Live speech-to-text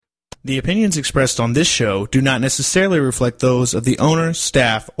The opinions expressed on this show do not necessarily reflect those of the owner,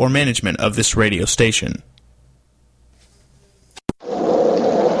 staff, or management of this radio station.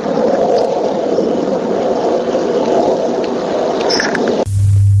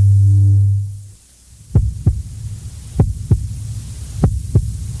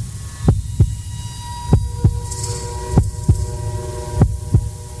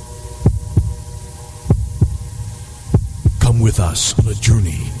 With us on a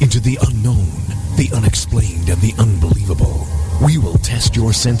journey into the unknown, the unexplained, and the unbelievable. We will test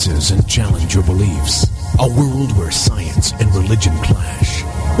your senses and challenge your beliefs. A world where science and religion clash.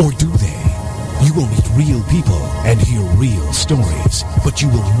 Or do they? You will meet real people and hear real stories, but you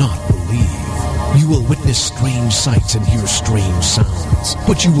will not believe. You will witness strange sights and hear strange sounds,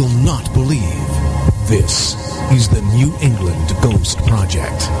 but you will not believe. This is the New England Ghost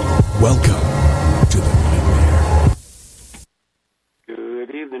Project. Welcome to the nightmare.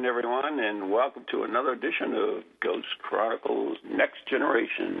 Good evening, everyone, and welcome to another edition of Ghost Chronicles Next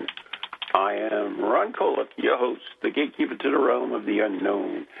Generation. I am Ron Kolick, your host, the gatekeeper to the realm of the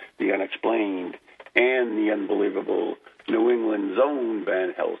unknown, the unexplained, and the unbelievable. New England's own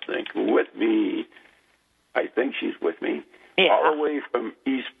Van Helsing. With me, I think she's with me, all the way from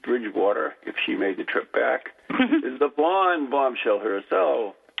East Bridgewater, if she made the trip back, is the blonde bombshell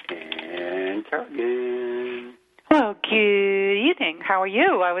herself, and Carrigan. Well, good evening. How are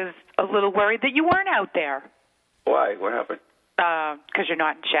you? I was a little worried that you weren't out there. Why? What happened? Because you're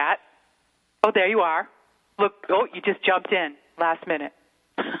not in chat. Oh, there you are. Look, you just jumped in last minute.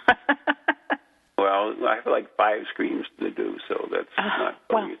 Well, I have like 5 screens to do, so that's not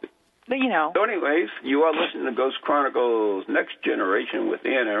so easy. You know. So anyways, you are listening to Ghost Chronicles Next Generation with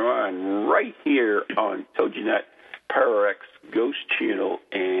Ann and Ron right here on TogiNet, PowerX, Ghost Channel,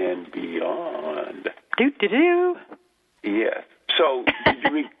 and beyond. Do. Yes. So, did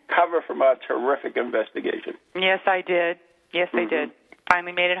you recover from our terrific investigation? Yes, I did. I did.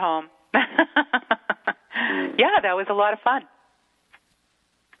 Finally made it home. Yeah, that was a lot of fun.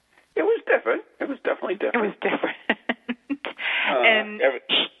 It was different. It was definitely different. It was different. And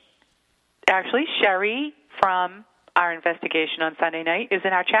actually, Sherry from our investigation on Sunday night is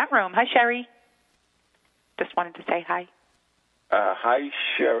in our chat room. Hi, Sherry. Just wanted to say hi. Hi,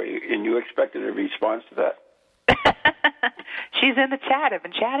 Sherry. And you expected a response to that? She's in the chat. I've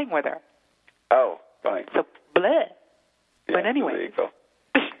been chatting with her. Oh, fine. So, bleh. Yeah, but anyway. There you go.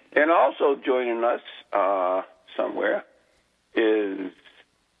 And also joining us somewhere is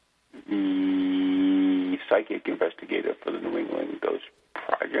the psychic investigator for the New England Ghost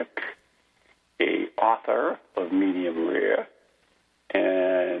Project, a author of Medium Rare,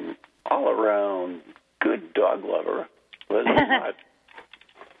 and all-around good dog lover, Leslie Mott.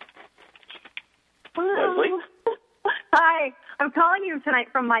 Leslie? Hi. I'm calling you tonight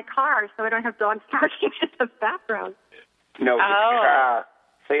from my car, so I don't have dogs barking in the background. No, it's car.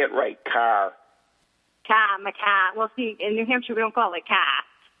 Say it right, car. My car. Well, see, in New Hampshire, we don't call it car.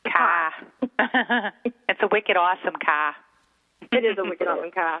 Car. It's a wicked awesome car. It is a wicked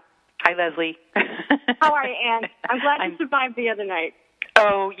awesome car. Hi, Leslie. How are you, Ann? I'm glad you survived the other night.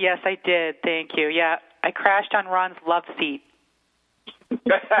 Oh, yes, I did. Thank you. Yeah, I crashed on Ron's love seat.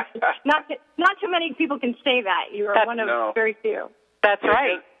 Not too many people can say that. You are one of very few. That's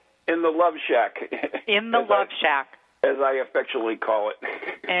right. In the Love Shack. In the Love Shack. As I affectionately call it.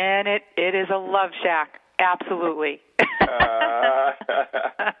 And it is a love shack. Absolutely.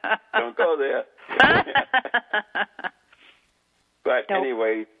 Don't go there. But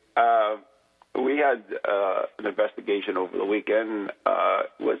anyway, we had an investigation over the weekend.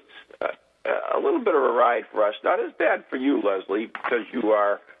 Was a little bit of a ride for us. Not as bad for you, Leslie, because you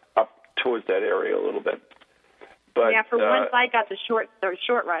are up towards that area a little bit. But, yeah, for once I got the short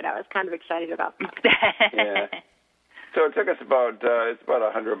ride. I was kind of excited about. Yeah. So it took us about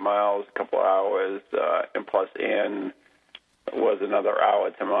 100 miles, a couple hours, and plus Ann was another hour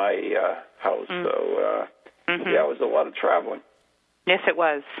to my house. So yeah, it was a lot of traveling. Yes, it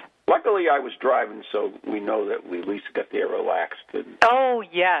was. Luckily, I was driving, so we know that we at least got there relaxed. And oh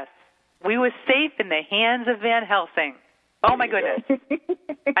yes, we were safe in the hands of Van Helsing. Oh my goodness,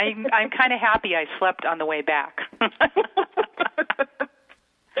 I'm kind of happy I slept on the way back.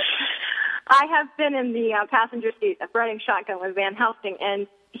 I have been in the passenger seat riding shotgun with Van Helsing, and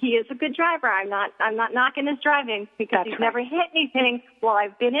he is a good driver. I'm not knocking his driving because he's never hit anything while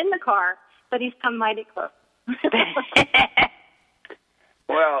I've been in the car, but he's come mighty close.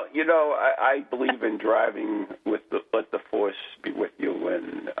 Well, you know, I believe in driving with let the force be with you,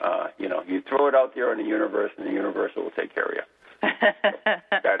 and you know, you throw it out there in the universe, and the universe will take care of you.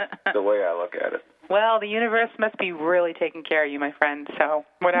 That's the way I look at it. Well, the universe must be really taking care of you, my friend, so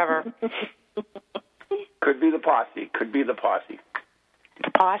whatever. Could be the posse. Could be the posse.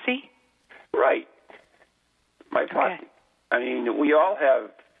 The posse? Right. My posse. Okay. I mean, we all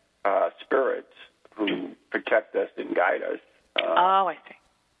have spirits who protect us and guide us. Oh, I see.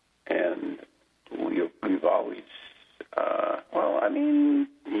 And we've always, well, I mean,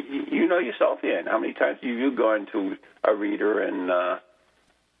 you know yourself, Ian. How many times have you gone to a reader and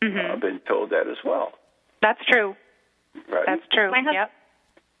been told that as well? That's true. Right? That's true. Yep.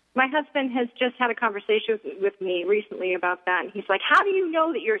 My husband has just had a conversation with me recently about that, and he's like, how do you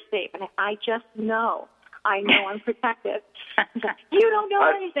know that you're safe? And I just know. I know I'm protected. He's like, you don't know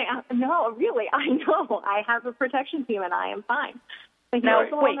anything. No, really, I know. I have a protection team, and I am fine. But now, a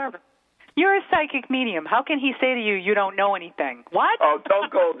little nervous. You're a psychic medium. How can he say to you, you don't know anything? What? Oh,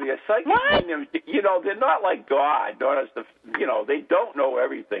 don't go there. Psychic mediums, you know, they're not like God. You know, they don't know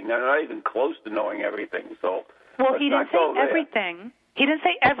everything. They're not even close to knowing everything. So, well, he didn't say everything. He didn't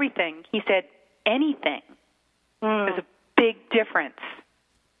say everything. He said anything. There's a big difference.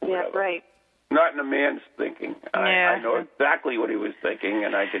 Yeah, right. Not in a man's thinking. I know exactly what he was thinking,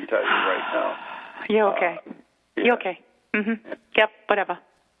 and I can tell you right now. You okay? You okay? Mm-hmm. Yep, whatever.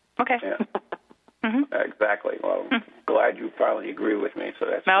 Okay. Yeah. Exactly. Well, glad you finally agree with me. So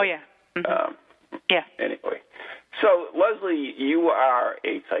that's good. Yeah. Yeah. Anyway, so Leslie, you are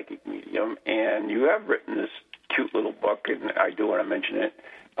a psychic medium, and you have written this cute little book, and I do want to mention it,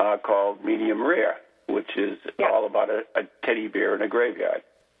 called Medium Rare, which is all about a teddy bear in a graveyard.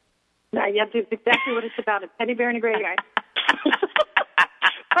 Yeah, that's exactly what it's about, a teddy bear in a graveyard.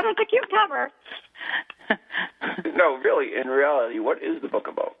 But it's a cute cover. No, really, in reality, what is the book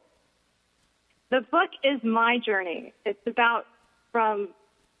about? The book is my journey. It's about from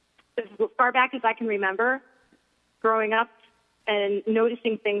as far back as I can remember, growing up and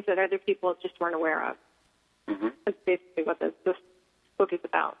noticing things that other people just weren't aware of. Mm-hmm. That's basically what this book is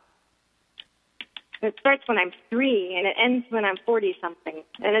about. It starts when I'm 3, and it ends when I'm 40-something.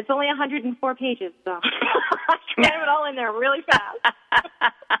 And it's only 104 pages, so I cram it all in there really fast.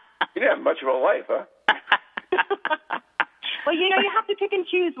 You didn't have much of a life, huh? Well, you know, you have to pick and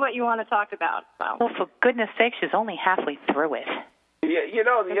choose what you want to talk about. So. Well, for goodness sake, she's only halfway through it. Yeah, you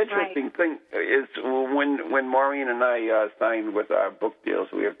know, the interesting thing is when Maureen and I signed with our book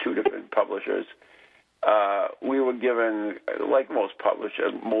deals, we have 2 different publishers. We were given, like most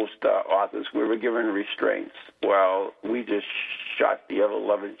authors, we were given restraints. Well, we just shot the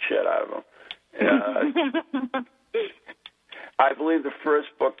ever-loving shit out of them. I believe the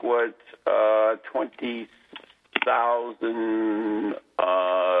first book was 20,000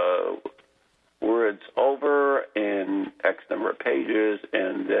 words over and X number of pages,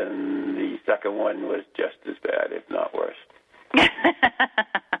 and then the second one was just as bad, if not worse.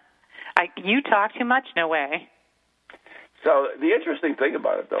 You talk too much? No way. So the interesting thing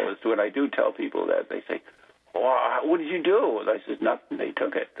about it, though, is when I do tell people that, they say, well, what did you do? And I said, nothing. They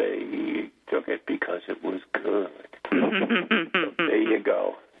took it. They took it because it was good. So there you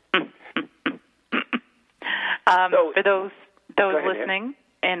go. For those listening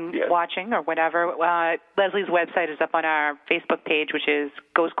and watching or whatever, Leslie's website is up on our Facebook page, which is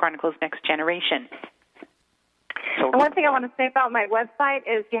Ghost Chronicles Next Generation. And one thing I want to say about my website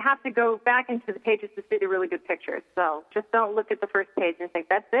is you have to go back into the pages to see the really good pictures. So just don't look at the first page and think,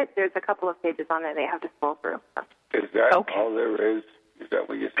 that's it. There's a couple of pages on there they have to scroll through. Is that all there is? Is that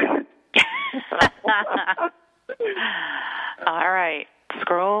what you said? All right.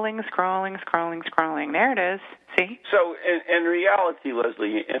 Scrolling. There it is. See? So in reality,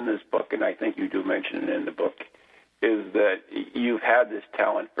 Leslie, in this book, and I think you do mention it in the book, is that you've had this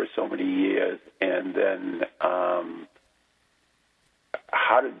talent for so many years, and then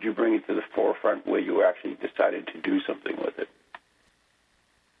how did you bring it to the forefront where you actually decided to do something with it?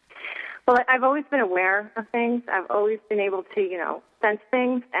 Well, I've always been aware of things. I've always been able to, sense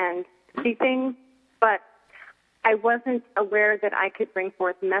things and see things, but I wasn't aware that I could bring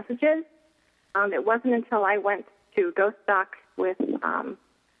forth messages. It wasn't until I went to Ghost Doc with the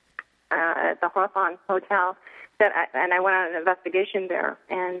Hawthorne Hotel and I went on an investigation there,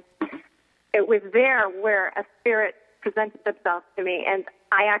 and it was there where a spirit presented themselves to me, and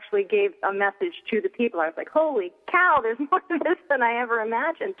I actually gave a message to the people. I was like, holy cow, there's more to this than I ever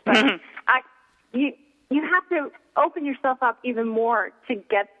imagined. But you have to open yourself up even more to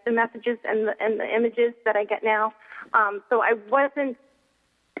get the messages and the images that I get now. So I wasn't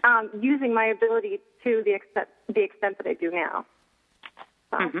using my ability to the extent that I do now.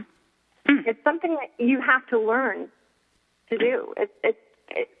 It's something that you have to learn to do.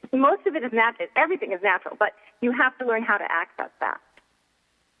 Most of it is natural. Everything is natural, but you have to learn how to access that.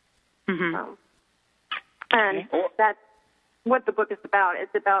 And that's what the book is about.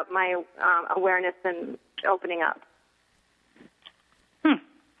 It's about my awareness and opening up.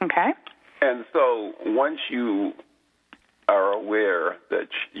 Okay. And so once you are aware that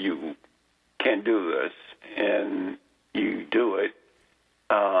you can do this and you do it,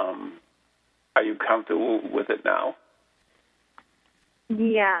 are you comfortable with it now?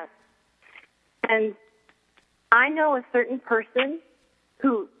 Yes. And I know a certain person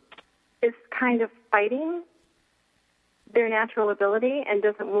who is kind of fighting their natural ability and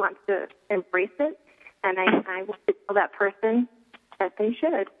doesn't want to embrace it. And I want to tell that person that they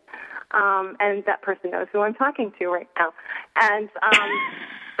should. And that person knows who I'm talking to right now. And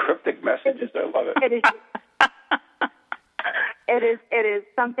cryptic messages, I love it. It is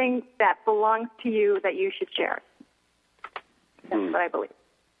something that belongs to you that you should share. That's what I believe.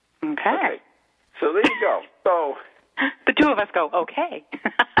 Okay. So there you go. So the two of us go, okay.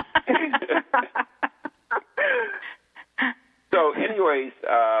 So anyways,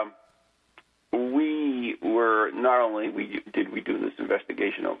 we were not only did we do this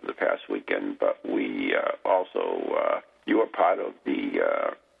investigation over the past weekend, but we also you were part of the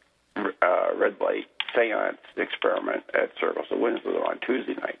red light seance experiment at Circles of Winslow on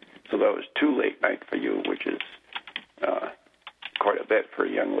Tuesday night. So that was 2 late night for you, which is quite a bit for a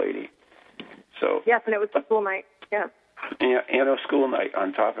young lady. So yes, and it was a school night. Yeah. And a school night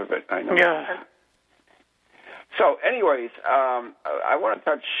on top of it. I know. Yeah. So, anyways, I want to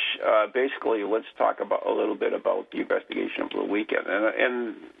touch. Basically, let's talk about a little bit about the investigation over the weekend,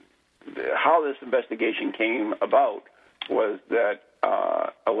 and how this investigation came about was that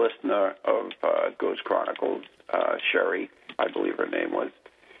a listener of Ghost Chronicles, Sherry, I believe her name was,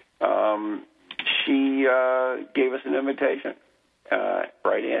 she gave us an invitation.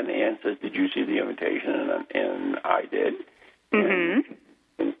 Right in and says, "Did you see the invitation?" And I did. Mm-hmm.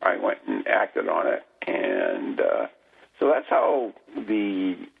 And I went and acted on it, and so that's how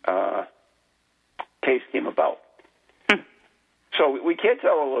the case came about. So we can't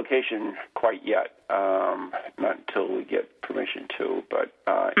tell the location quite yet, not until we get permission to. But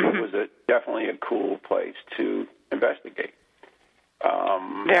it was definitely a cool place to investigate.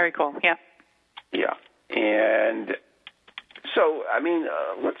 Very cool. Yeah. Yeah, and. So, I mean,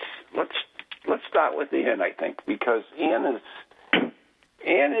 let's start with Ann, I think, because Ann is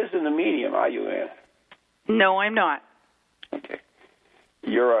in the medium. Are you, Ann? No, I'm not. Okay.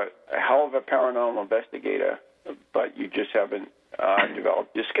 You're a hell of a paranormal investigator, but you just haven't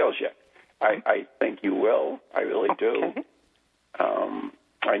developed your skills yet. I think you will. I really do. Okay.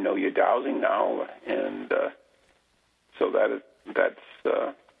 I know you're dowsing now, and so that's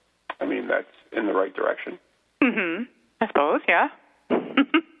in the right direction. Mm-hmm. I suppose, yeah.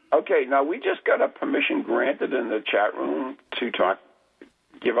 Okay, now we just got a permission granted in the chat room to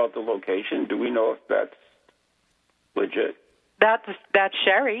give out the location. Do we know if that's legit? That's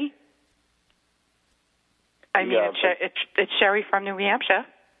Sherry. I mean, Yeah, it's Sherry from New Hampshire.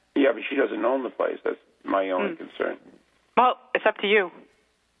 Yeah, but she doesn't own the place. That's my only concern. Well, it's up to you.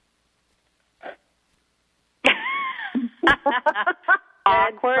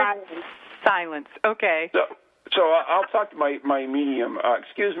 Awkward silence. Okay. So I'll talk to my medium.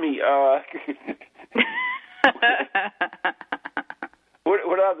 Excuse me.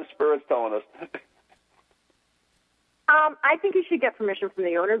 What are the spirits telling us? I think you should get permission from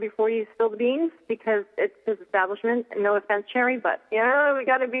the owner before you spill the beans, because it's his establishment. No offense, Sherry, but we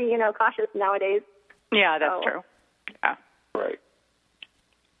got to be cautious nowadays. Yeah, that's true. Yeah. Right.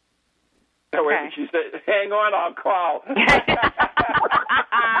 Oh, wait, she said, "Hang on, I'll call."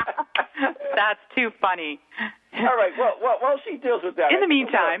 That's too funny. All right. Well, she deals with that. In the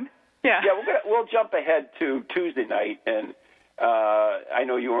meantime, we'll jump ahead to Tuesday night, and I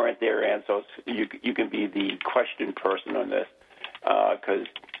know you weren't there, Ann, so you can be the question person on this, because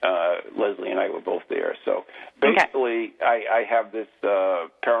Leslie and I were both there. So basically, I have this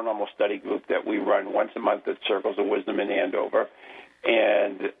paranormal study group that we run once a month at Circles of Wisdom in Andover,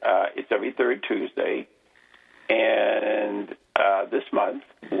 and it's every third Tuesday. And this month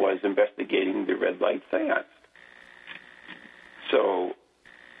was investigating the red light seance. So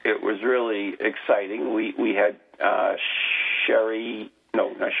it was really exciting. We had Cheryl.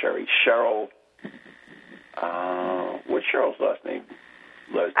 What's Cheryl's last name?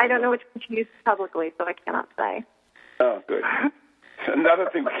 Leslie. I don't know which one she uses publicly, so I cannot say. Oh, good. Another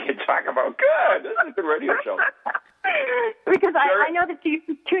thing we can talk about. Good. This is a good radio show. Because I know that she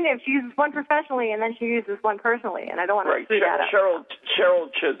uses two names. She uses one professionally, and then she uses one personally, and I don't want to screw that up. Cheryl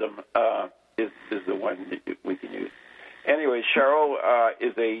Chisholm is the one that we can use. Anyway, Cheryl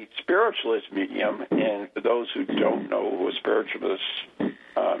is a spiritualist medium, and for those who don't know who a spiritualist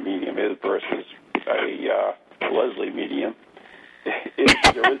medium is versus a Leslie medium.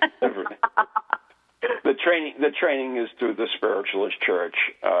 There is different. The training is through the Spiritualist Church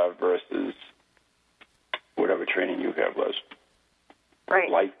versus whatever training you have, Les. Right.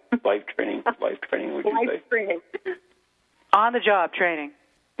 Life training. Life training. Would you say? Life training. On the job training.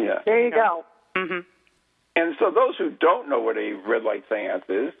 Yeah. There you go. Mm-hmm. And so those who don't know what a red light seance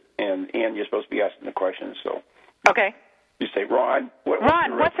is, and you're supposed to be asking the questions, so okay. You say, Ron,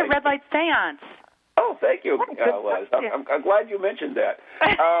 what's a red light seance? Oh, thank you, Les. I'm glad you mentioned that.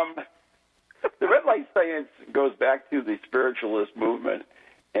 The red light seance goes back to the spiritualist movement,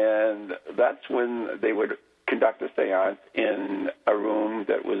 and that's when they would conduct a seance in a room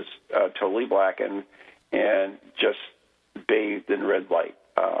that was totally blackened and just bathed in red light.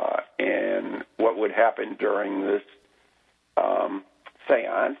 And what would happen during this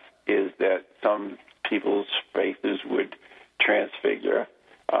seance is that some people's faces would transfigure,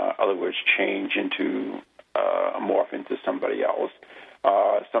 other words, change into morph into somebody else.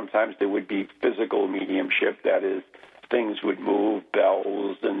 Sometimes there would be physical mediumship, that is, things would move,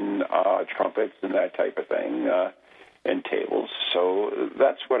 bells and trumpets and that type of thing, and tables. So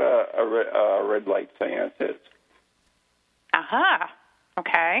that's what a red light seance is. Aha.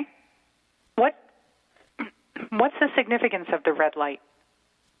 Okay. What's the significance of the red light?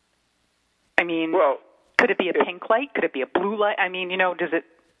 I mean, could it be a pink light? Could it be a blue light? I mean, does it...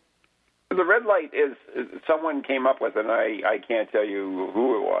 The red light is someone came up with it, and I can't tell you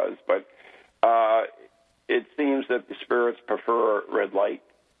who it was, but it seems that the spirits prefer red light.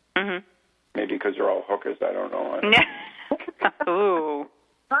 Mm-hmm. Maybe because they're all hookers, I don't know. Ooh.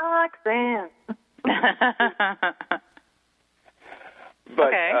 Roxanne. But,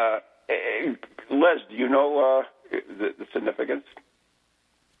 okay. Les, do you know the significance?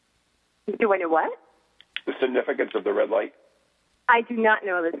 Do I know what? The significance of the red light? I do not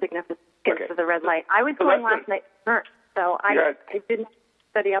know the significance of the red light. I was going last night first, so I didn't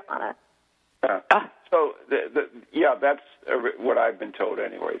study up on it. So, that's what I've been told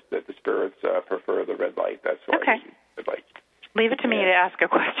anyways, that the spirits prefer the red light. That's why they use the light. Leave it to me to ask a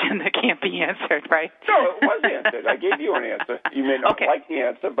question that can't be answered, right? No, it was answered. I gave you an answer. You may not like the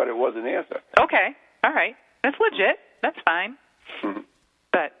answer, but it was an answer. Okay. All right. That's legit. That's fine. Mm-hmm.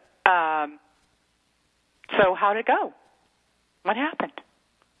 But, so how'd it go? What happened?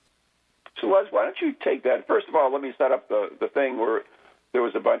 So, Les, why don't you take that? First of all, let me set up the thing where there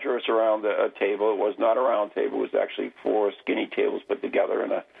was a bunch of us around a table. It was not a round table. It was actually 4 skinny tables put together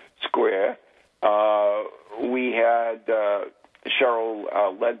in a square. We had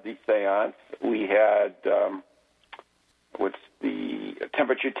Cheryl led the seance. We had the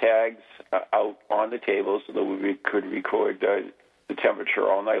temperature tags out on the table so that we could record the temperature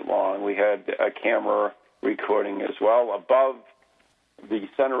all night long. We had a camera recording as well. Above the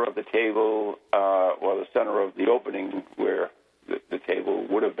center of the table, or the center of the opening where the table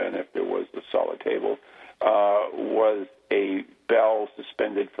would have been if there was a solid table, was a bell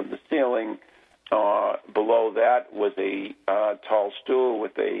suspended from the ceiling. Below that was a tall stool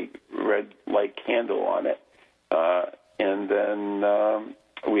with a red light candle on it. And then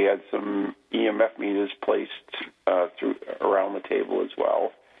we had some EMF meters placed around the table as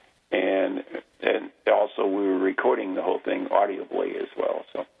well. And also we were recording the whole thing audibly as well.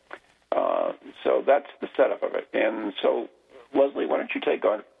 So that's the setup of it. And so, Leslie, why don't you take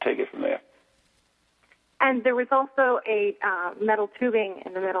it from there? And there was also a metal tubing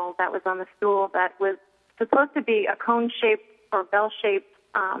in the middle that was on the stool that was supposed to be a cone-shaped or bell-shaped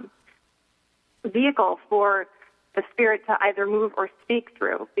vehicle for the spirit to either move or speak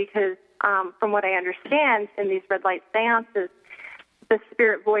through. Because from what I understand, in these red light seances, the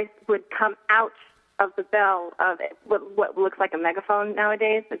spirit voice would come out of the bell of what looks like a megaphone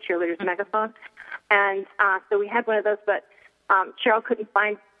nowadays, the cheerleader's megaphone. And so we had one of those, but Cheryl couldn't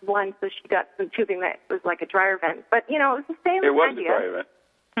find one, so she got some tubing that was like a dryer vent. But, it was the same idea. It was a dryer vent.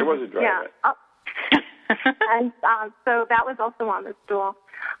 It was a dryer vent. And so that was also on the stool.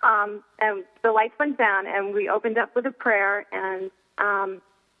 And the lights went down, and we opened up with a prayer, and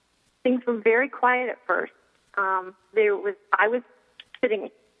things were very quiet at first. I was sitting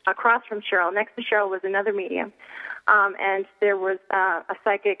across from Cheryl. Next to Cheryl was another medium, and there was a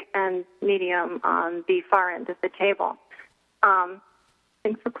psychic and medium on the far end of the table.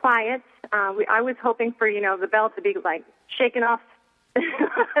 Things were quiet. I was hoping for, the bell to be, shaken off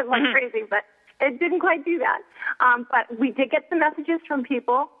like crazy, but it didn't quite do that. But we did get some messages from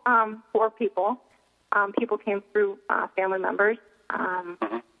people, 4 people. People came through, family members.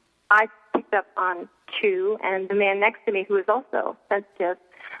 I picked up on 2, and the man next to me, who was also sensitive,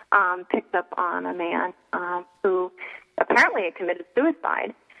 picked up on a man who apparently had committed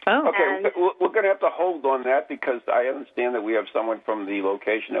suicide. Oh. Okay, we're going to have to hold on that because I understand that we have someone from the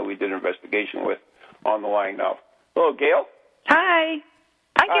location that we did an investigation with on the line now. Hello, Gail. Hi.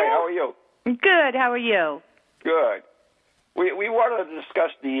 Hi, Gail. Hi, how are you? Good. How are you? Good. We wanted to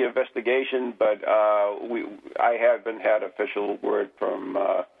discuss the investigation, but I haven't had official word from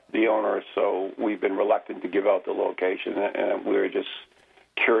the owner, so we've been reluctant to give out the location, and we're just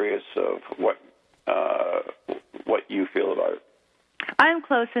curious of what you feel about it. I'm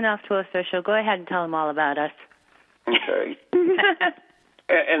close enough to official. Go ahead and tell them all about us. Okay.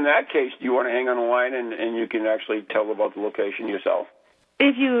 In that case, do you want to hang on the line and you can actually tell about the location yourself?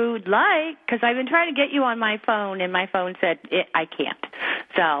 If you'd like, because I've been trying to get you on my phone, and my phone said I can't.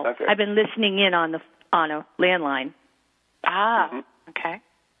 So okay. I've been listening in on a landline. Ah, All okay.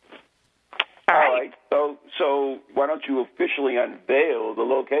 right. So why don't you officially unveil the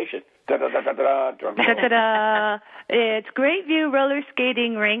location? Ta-da! It's Greatview Roller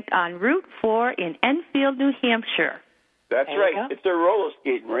Skating Rink on Route 4 in Enfield, New Hampshire. That's right. Go. It's a roller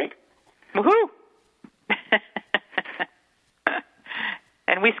skating rink. Woohoo!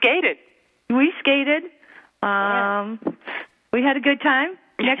 And we skated. We skated. We had a good time.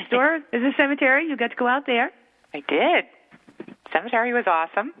 Next door is a cemetery. You got to go out there. I did. Cemetery was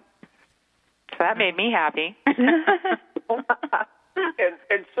awesome. So that made me happy.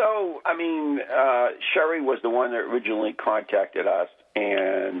 And so, I mean, Sherry was the one that originally contacted us,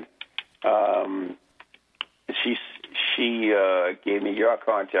 and she gave me your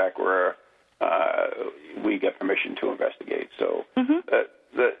contact where we get permission to investigate. So,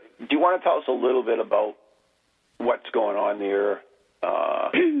 do you want to tell us a little bit about what's going on there?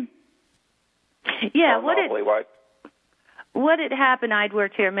 Yeah, what had happened, I'd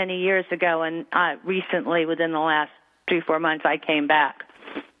worked here many years ago, and recently, within the last 3-4 months, I came back.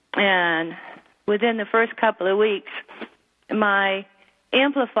 And within the first couple of weeks, my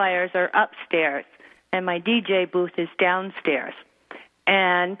amplifiers are upstairs, and my DJ booth is downstairs.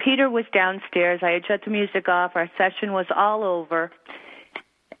 And Peter was downstairs. I had shut the music off. Our session was all over.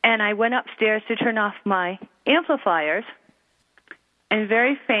 And I went upstairs to turn off my amplifiers, and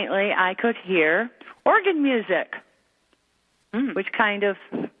very faintly I could hear organ music, which kind of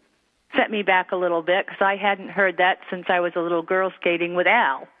set me back a little bit because I hadn't heard that since I was a little girl skating with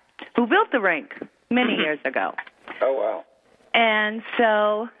Al, who built the rink many years ago. Oh, wow. And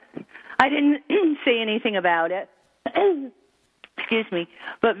so I didn't say anything about it. Excuse me.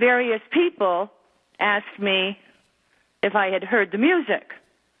 But various people asked me if I had heard the music.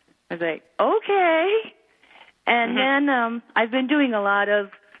 I was like, okay. And then I've been doing a lot of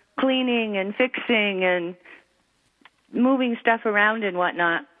cleaning and fixing and moving stuff around and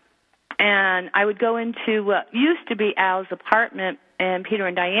whatnot. And I would go into what used to be Al's apartment and Peter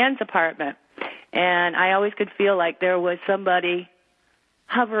and Diane's apartment. And I always could feel like there was somebody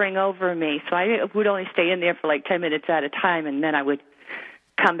hovering over me. So I would only stay in there for like 10 minutes at a time, and then I would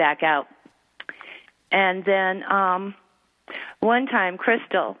come back out. And then one time,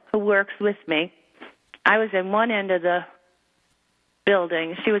 Crystal, who works with me, I was in one end of the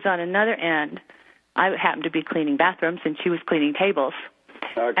building. She was on another end. I happened to be cleaning bathrooms, and she was cleaning tables.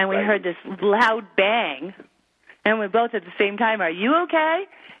 Okay. And we heard this loud bang, and we both at the same time, are you okay?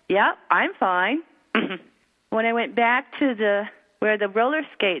 Yep, I'm fine. When I went back to where the roller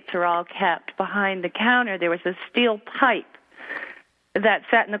skates are all kept, behind the counter, there was a steel pipe that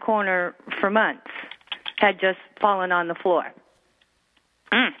sat in the corner for months, had just fallen on the floor.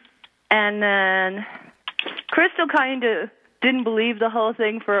 And then Crystal kind of didn't believe the whole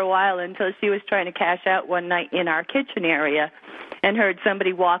thing for a while until she was trying to cash out one night in our kitchen area and heard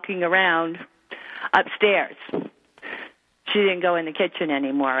somebody walking around upstairs. She didn't go in the kitchen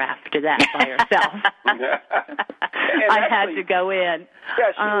anymore after that by herself. I had to go in.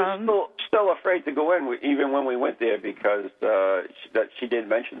 Yeah, she was still afraid to go in, even when we went there, because she did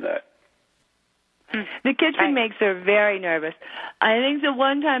mention that. The kitchen makes her very nervous. I think the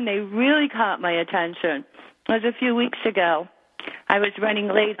one time they really caught my attention was a few weeks ago. I was running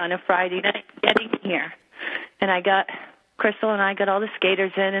late on a Friday night getting here, and Crystal and I got all the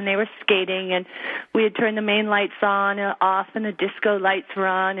skaters in, and they were skating, and we had turned the main lights on and off, and the disco lights were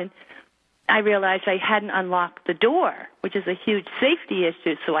on, and I realized I hadn't unlocked the door, which is a huge safety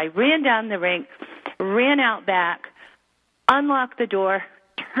issue. So I ran down the rink, ran out back, unlocked the door,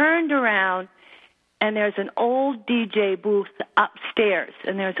 turned around, and there's an old DJ booth upstairs,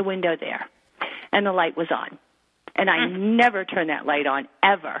 and there's a window there, and the light was on. And I never turn that light on,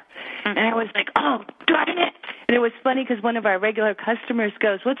 ever. And I was like, oh, darn it. And it was funny because one of our regular customers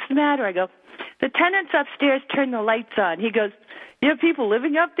goes, what's the matter? I go, the tenants upstairs turned the lights on. He goes, you have people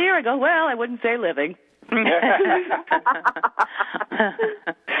living up there? I go, well, I wouldn't say living. But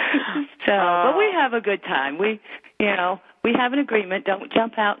we have a good time. We have an agreement. Don't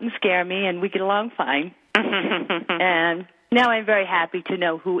jump out and scare me, and we get along fine. And now I'm very happy to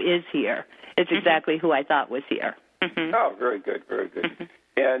know who is here. It's exactly who I thought was here. Oh, very good, very good.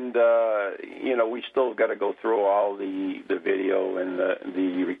 And, we still got to go through all the video and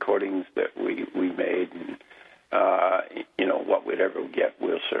the recordings that we made. And, what we'd ever get,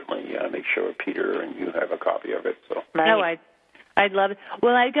 we'll certainly make sure Peter and you have a copy of it. So. Right. No, I'd love it.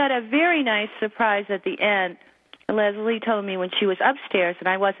 Well, I got a very nice surprise at the end. Leslie told me when she was upstairs, and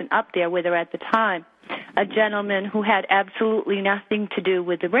I wasn't up there with her at the time, a gentleman who had absolutely nothing to do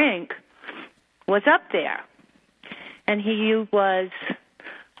with the rink was up there. And he was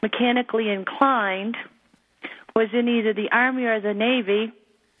mechanically inclined, was in either the Army or the Navy,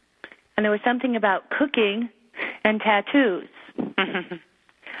 and there was something about cooking and tattoos.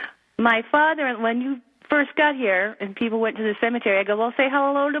 My father, when you first got here and people went to the cemetery, I go, well, say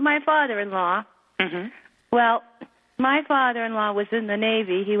hello to my father-in-law. Well, my father-in-law was in the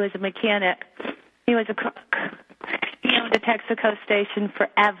Navy. He was a mechanic. He was a cook. He owned a Texaco station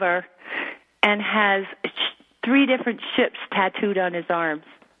forever and has 3 different ships tattooed on his arms.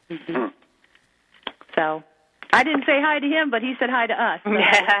 So I didn't say hi to him, but he said hi to us. So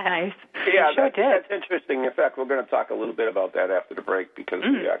nice. Yeah, that's interesting. In fact, we're going to talk a little bit about that after the break because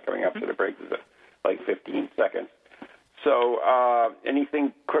we are coming up to the break. Is like 15 seconds. So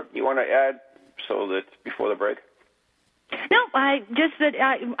anything quick you want to add so that before the break? No, I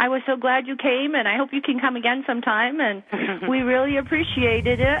was so glad you came, and I hope you can come again sometime, and we really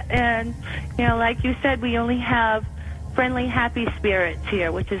appreciated it. And, like you said, we only have friendly, happy spirits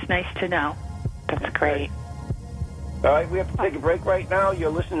here, which is nice to know. That's great. All right, we have to take a break right now. You're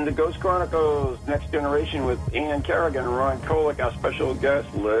listening to Ghost Chronicles Next Generation with Ann Kerrigan and Ron Kolick, our special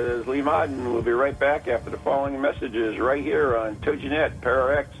guest, Leslie Martin. We'll be right back after the following messages right here on TogiNet,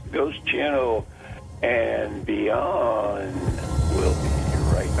 ParaX, Ghost Channel, and beyond. We'll be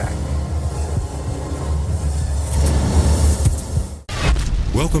right back.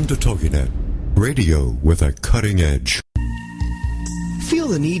 Welcome to TogiNet, radio with a cutting edge. Feel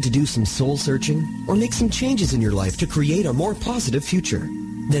the need to do some soul searching or make some changes in your life to create a more positive future?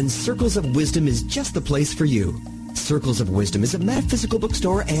 Then Circles of Wisdom is just the place for you. Circles of Wisdom is a metaphysical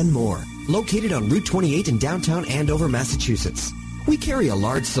bookstore and more, located on Route 28 in downtown Andover, Massachusetts. We carry a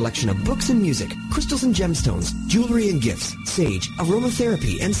large selection of books and music, crystals and gemstones, jewelry and gifts, sage,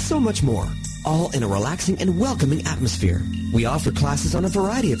 aromatherapy, and so much more, all in a relaxing and welcoming atmosphere. We offer classes on a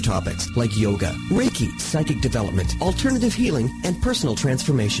variety of topics like yoga, Reiki, psychic development, alternative healing, and personal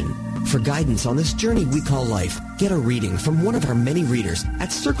transformation. For guidance on this journey we call life, get a reading from one of our many readers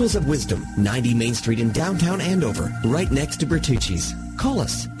at Circles of Wisdom, 90 Main Street in downtown Andover, right next to Bertucci's. Call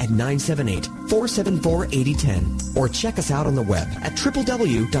us at 978-474-8010 or check us out on the web at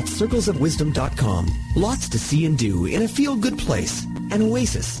www.circlesofwisdom.com. Lots to see and do in a feel-good place, an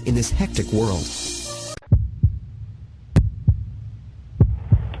oasis in this hectic world.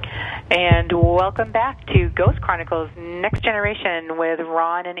 And welcome back to Ghost Chronicles Next Generation with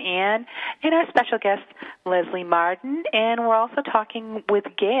Ron and Ann and our special guest, Leslie Martin. And we're also talking with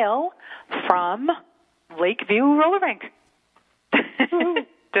Gail from Lakeview Roller Rink.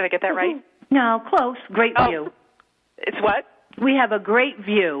 Did I get that right? No, close. Great view. It's what? We have a great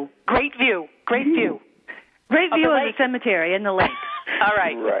view. Great view. Great view. Great view of the cemetery and the lake. All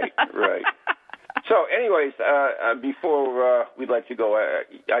right. Right. So, anyways, before we let you go,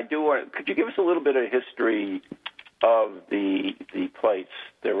 I do want. Could you give us a little bit of history of the place,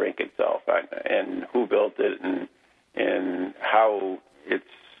 the rink itself, and who built it, and how it's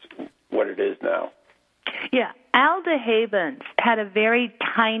what it is now? Yeah, Alda Havens had a very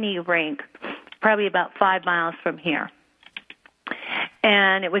tiny rink, probably about 5 miles from here,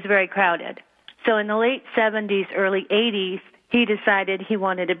 and it was very crowded. So in the late 70s, early 80s, he decided he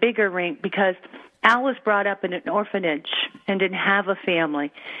wanted a bigger rink because Al was brought up in an orphanage and didn't have a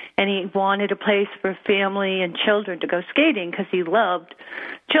family, and he wanted a place for family and children to go skating because he loved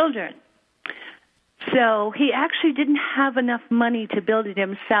children. So he actually didn't have enough money to build it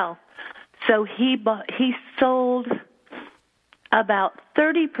himself. So he sold about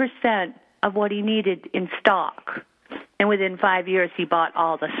 30% of what he needed in stock. And within 5 years, he bought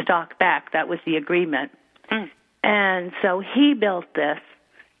all the stock back. That was the agreement. And so he built this.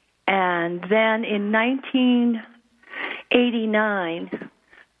 And then in 1989,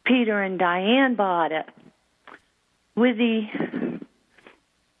 Peter and Diane bought it with the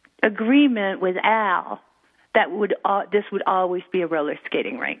agreement with Al that this would always be a roller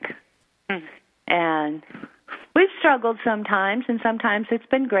skating rink. And we've struggled sometimes, and sometimes it's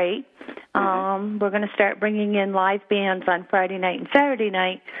been great. We're going to start bringing in live bands on Friday night and Saturday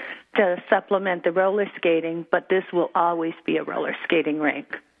night to supplement the roller skating, but this will always be a roller skating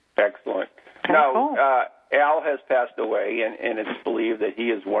rink. Excellent. Now, Al has passed away, and it's believed that he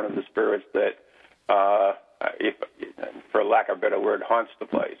is one of the spirits that, if, for lack of a better word, haunts the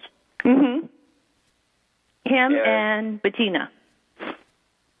place. Mm-hmm. Him and Bettina.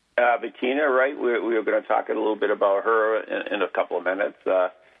 Bettina, right? We were going to talk a little bit about her in a couple of minutes.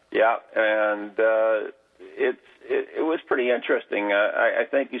 And it was pretty interesting. I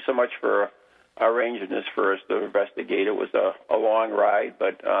thank you so much for arranging this for us to investigate. It was a long ride,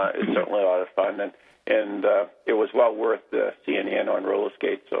 but it was certainly a lot of fun, and it was well worth seeing Ann on roller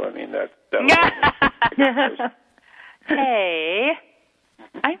skates. So I mean that was Hey,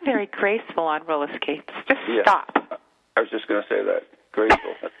 I'm very graceful on roller skates. Just stop. I was just going to say that.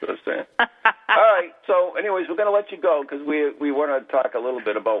 Graceful, that's what I was saying. All right, so anyways, we're going to let you go because we want to talk a little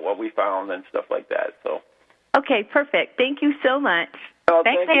bit about what we found and stuff like that. So. Okay, perfect. Thank you so much. Oh,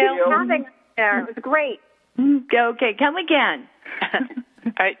 thank you for having us there. It was great. Okay, come again.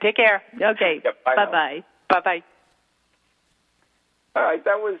 All right, take care. Okay, yep, bye-bye. Bye-bye. All right,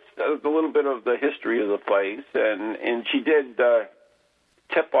 that was a little bit of the history of the place, and she did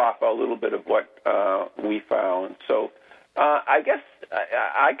tip off a little bit of what we found. So I guess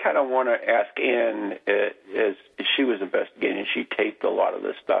I kind of want to ask Ann, as she was investigating, she taped a lot of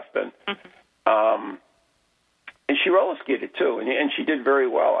this stuff, and and she roller skated too, and she did very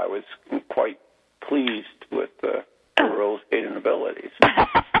well. I was quite pleased with her roller skating abilities.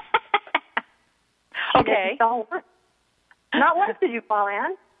 Okay. Not once did you fall,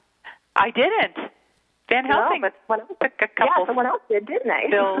 Ann. I didn't. Van Helsing took a couple. Yeah, someone else did, didn't they?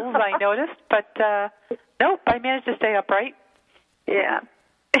 Bills, I noticed, but nope, I managed to stay upright. Yeah,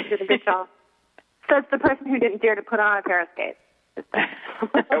 you did a good job. So it's the person who didn't dare to put on a pair of skates.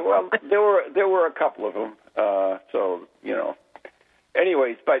 Well, there were a couple of them, so you know.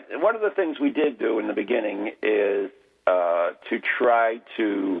 Anyways, but one of the things we did do in the beginning is to try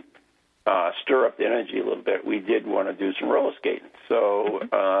to stir up the energy a little bit. We did want to do some roller skating, so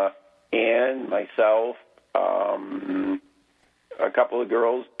Ann, myself, a couple of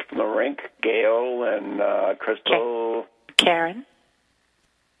girls from the rink, Gail and Crystal, Karen.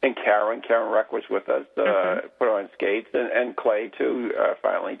 And Karen Reck was with us, put on skates, and Clay, too,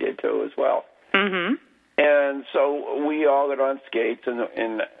 finally did, too, as well. Mm-hmm. And so we all got on skates,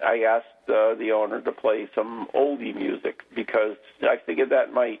 and I asked the owner to play some oldie music because I figured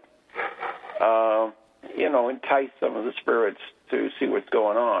that might, entice some of the spirits to see what's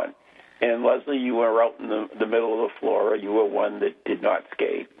going on. And, Leslie, you were out in the middle of the floor. You were one that did not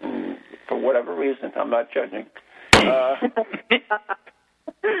skate. And for whatever reason, I'm not judging.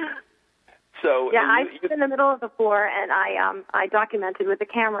 So yeah, I was in the middle of the floor, and I documented with the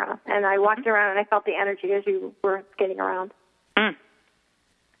camera, and I walked around, and I felt the energy as you were skating around. Mm.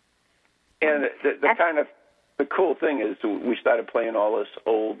 And the cool thing is we started playing all this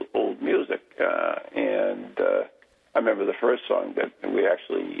old music, and I remember the first song that we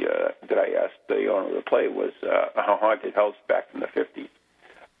actually that I asked the owner to play was a haunted house back from the 50s,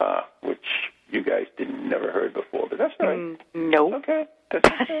 which you guys never heard before, but that's all right. No. Okay. That's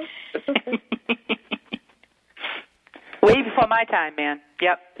okay. That's okay. Way before my time, man.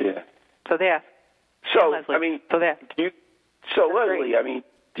 Yep. Yeah. So there. So, Leslie. I mean, so there. Leslie, I mean,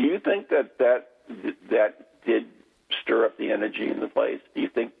 do you think that did stir up the energy in the place? Do you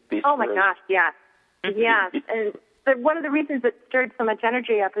think these? Oh my gosh, yes, yes. And one of the reasons it stirred so much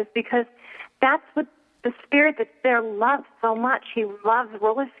energy up is because that's what the spirit that's there loved so much. He loved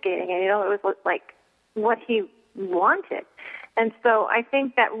roller skating, and it was like what he wanted. And so I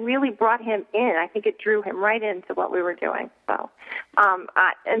think that really brought him in. I think it drew him right into what we were doing. So,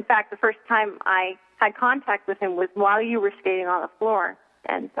 in fact, the first time I had contact with him was while you were skating on the floor,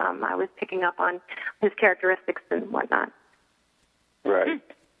 and I was picking up on his characteristics and whatnot. Right.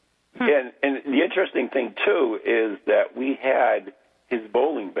 And the interesting thing, too, is that we had his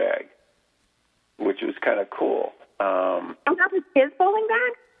bowling bag, which was kind of cool. Oh, that was his bowling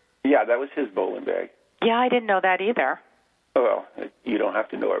bag? Yeah, that was his bowling bag. Yeah, I didn't know that either. Well, you don't have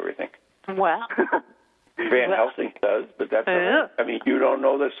to know everything. Well. Van Helsing does, but that's all right. I mean, you don't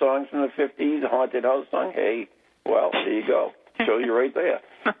know the songs from the 50s, the Haunted House song? Hey, well, there you go. Show you right there.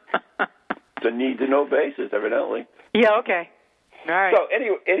 It's a need-to-know basis, evidently. Yeah, okay. All right. So,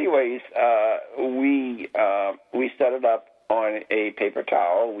 anyways, we set it up on a paper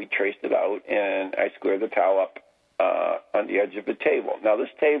towel. We traced it out, and I squared the towel up on the edge of the table. Now,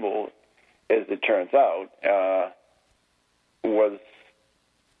 this table, as it turns out, was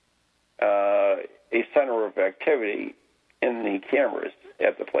a center of activity in the cameras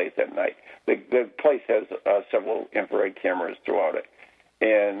at the place at night. The place has several infrared cameras throughout it,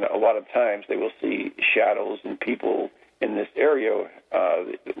 and a lot of times they will see shadows and people in this area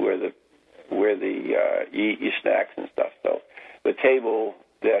where you eat your snacks and stuff. So the table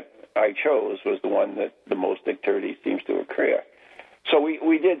that I chose was the one that the most activity seems to occur. So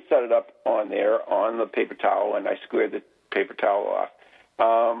we did set it up on there on the paper towel, and I squared the paper towel off.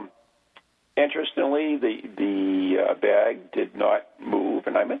 Interestingly, the bag did not move,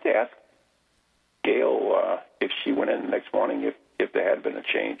 and I meant to ask Gail if she went in the next morning if there had been a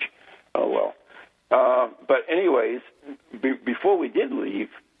change. Oh, well. But anyways, before we did leave,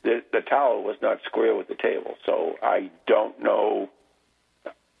 the towel was not square with the table, so I don't know.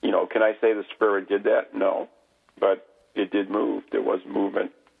 Can I say the spirit did that? No, but it did move. There was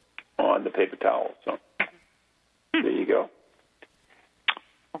movement on the paper towel, so there you go.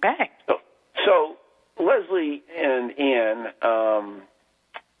 Okay. So Leslie and Ann,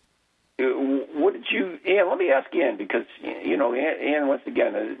 what did you? Ann, let me ask Ann because Ann once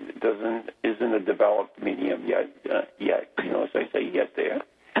again isn't a developed medium yet. As I say, yet there.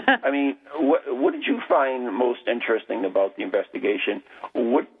 I mean, what did you find most interesting about the investigation?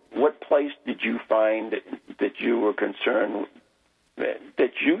 What place did you find that you were concerned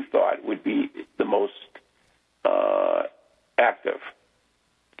that you thought would be the most active?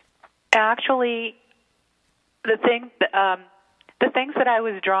 Actually, the things that I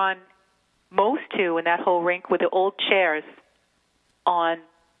was drawn most to in that whole rink were the old chairs on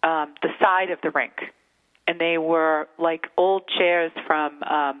the side of the rink, and they were like old chairs from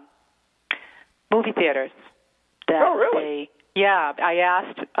movie theaters. Oh, really? I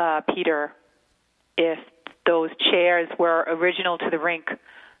asked Peter if those chairs were original to the rink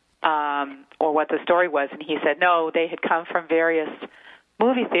or what the story was, and he said no, they had come from various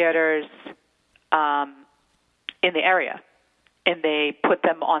movie theaters in the area, and they put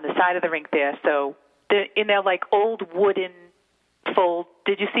them on the side of the rink there. So they're like old wooden fold.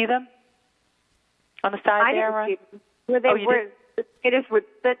 Did you see them on the side I there? I didn't see them. The skaters would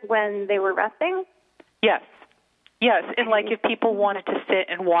sit when they were resting? Yes, and like if people wanted to sit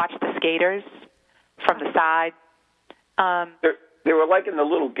and watch the skaters from the side. They were like in the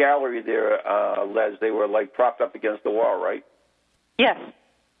little gallery there, Les. They were like propped up against the wall, right? Yes.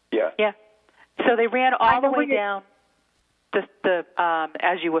 Yeah. So they ran all the way down the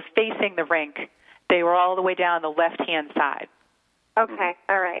as you were facing the rink. They were all the way down the left-hand side. Okay,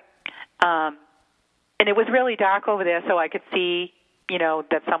 all right. And it was really dark over there, so I could see,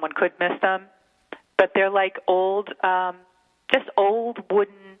 that someone could miss them. But they're like old, just old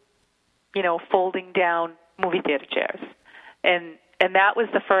wooden, folding down movie theater chairs. And that was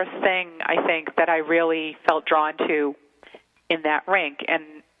the first thing, I think, that I really felt drawn to in that rink.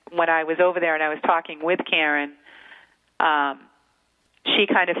 And when I was over there and I was talking with Karen, she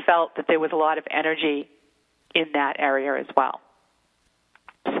kind of felt that there was a lot of energy in that area as well.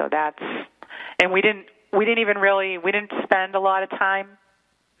 So and we didn't spend a lot of time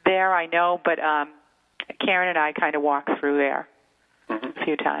there, I know, but Karen and I kind of walked through there a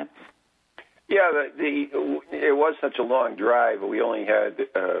few times. Yeah, it was such a long drive. We only had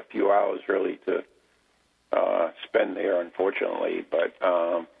a few hours really to spend there, unfortunately. But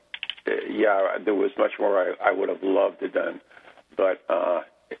there was much more I would have loved to done, but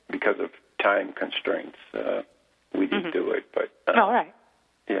because of time constraints, we didn't do it. But all right.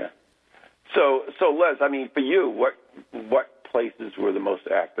 Yeah. So Les, I mean, for you, what places were the most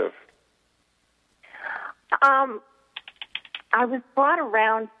active? I was brought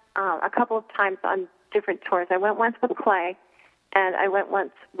around a couple of times on different tours. I went once with Clay, and I went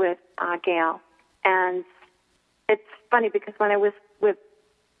once with Gail. And it's funny because when I was with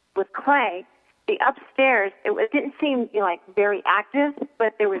Clay, the upstairs, it didn't seem very active,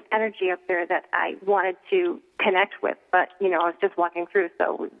 but there was energy up there that I wanted to connect with. But, I was just walking through,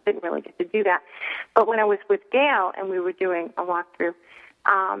 so we didn't really get to do that. But when I was with Gail and we were doing a walkthrough,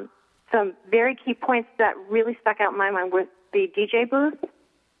 some very key points that really stuck out in my mind was the DJ booth.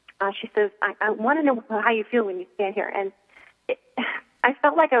 She says, I want to know how you feel when you stand here. And I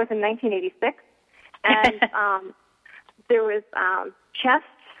felt like I was in 1986. And there was chest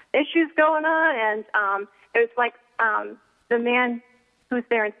issues going on. And it was like the man who's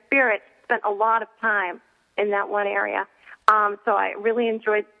there in spirit spent a lot of time in that one area. So I really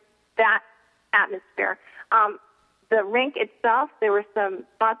enjoyed that atmosphere. The rink itself, there were some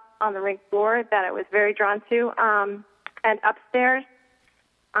spots on the rink floor that I was very drawn to. And upstairs,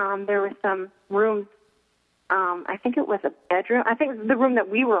 there were some rooms. I think it was a bedroom. I think it was the room that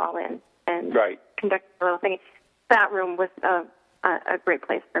we were all in and conducted a little thing. That room was a great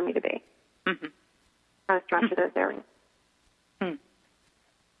place for me to be. Mm-hmm. I was drawn to those areas.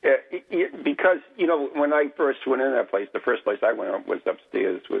 Because, when I first went in that place, the first place I went up was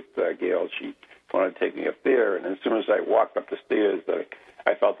upstairs with Gail. She wanted to take me up there, and as soon as I walked up the stairs,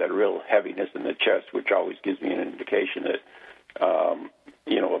 I felt that real heaviness in the chest, which always gives me an indication that,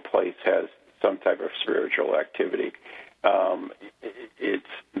 a place has some type of spiritual activity.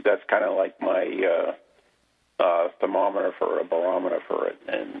 That's kind of like my thermometer for a barometer for it,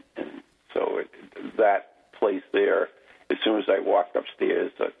 and so that place there, as soon as I walked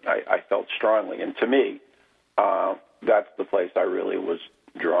upstairs, I felt strongly, and to me, that's the place I really was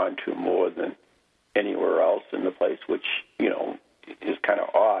drawn to more than anywhere else in the place, which is kind of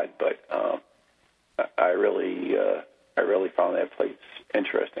odd, but I really found that place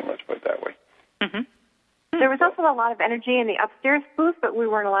interesting. Let's put it that way. Mm-hmm. There was also a lot of energy in the upstairs booth, but we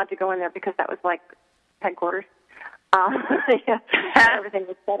weren't allowed to go in there because that was like headquarters. Everything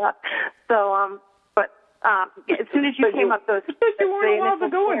was set up. So, as soon as you came up, those you weren't allowed to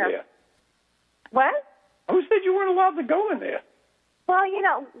go in there. What? Who said you weren't allowed to go in there? Well,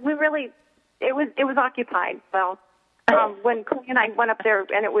 we really it was occupied. So when Corey and I went up there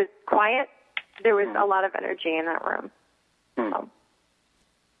and it was quiet, there was a lot of energy in that room.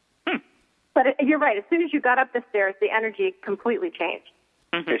 But you're right. As soon as you got up the stairs, the energy completely changed.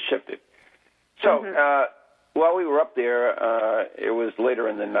 It shifted. So while we were up there, it was later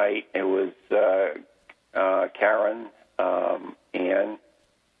in the night. It was Karen, Ann,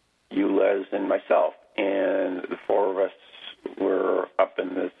 you, Les, and myself. And the four of us were up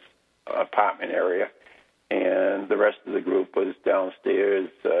in this apartment area. And the rest of the group was downstairs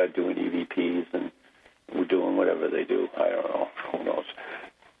doing EVPs and doing whatever they do. I don't know. Who knows?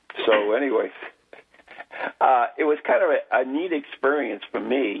 So anyways, it was kind of a neat experience for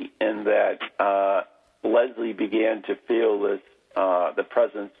me in that Leslie began to feel this the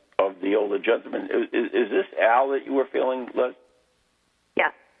presence of the older gentleman. Is this Al that you were feeling, Les?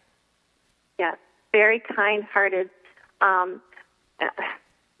 Yes. Yes. Very kind-hearted,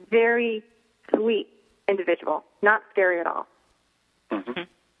 very sweet individual, not scary at all. Mm-hmm.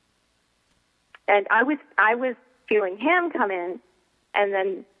 And I was feeling him come in, and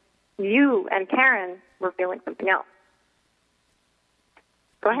then you and Karen were feeling something else.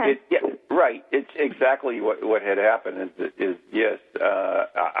 Go ahead. Right. It's exactly what had happened. Is yes,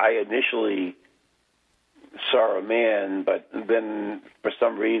 I initially saw a man, but then for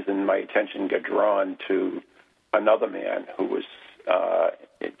some reason my attention got drawn to another man who was,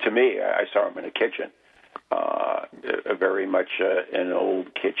 to me, I saw him in a kitchen, very much an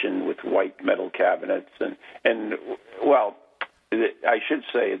old kitchen with white metal cabinets, and well, I should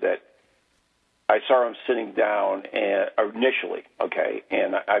say that I saw him sitting down initially, okay,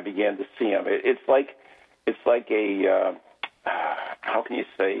 and I began to see him. It's like a how can you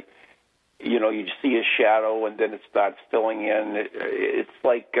say? You see a shadow and then it starts filling in. It's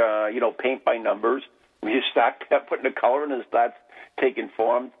like paint by numbers. When you start putting the color in, it starts taking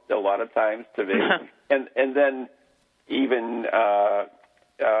form a lot of times to me. and then even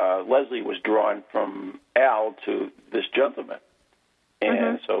Leslie was drawn from Al to this gentleman.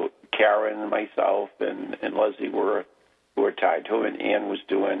 And so Karen and myself and Leslie were tied to him, and Ann was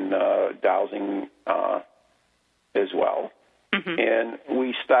doing dowsing as well. Mm-hmm. And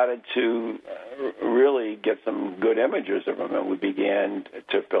we started to really get some good images of him, and we began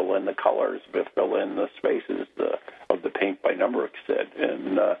to fill in the colors, to fill in the spaces of the paint by number set,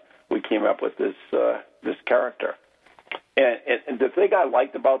 and we came up with this character. And the thing I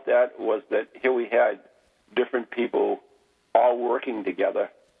liked about that was that here we had different people all working together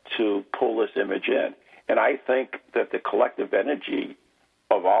to pull this image in. And I think that the collective energy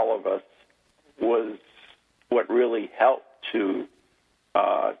of all of us was what really helped to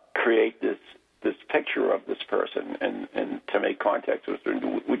create this picture of this person and to make contact with her.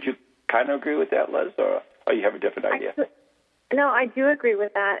 Would you kind of agree with that, Les, or you have a different idea? No, I do agree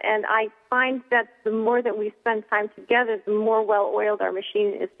with that. And I find that the more that we spend time together, the more well-oiled our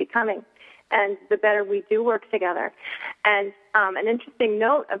machine is becoming, and the better we do work together. And an interesting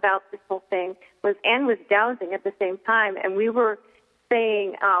note about this whole thing was Ann was dowsing at the same time, and we were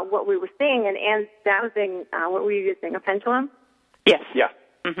saying what we were seeing, and Ann's dowsing, what were you using, a pendulum? Yes. Yeah.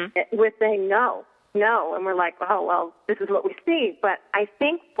 Mm-hmm. We're saying no, and we're like, oh, well, this is what we see. But I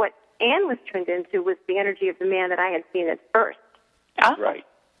think what Ann was turned into was the energy of the man that I had seen at first. Oh, right.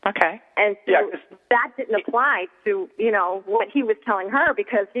 Okay. And so that didn't apply to, what he was telling her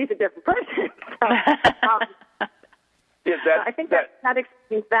because he's a different person. So, I think that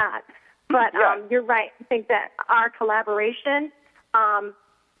explains that. But you're right. I think that our collaboration,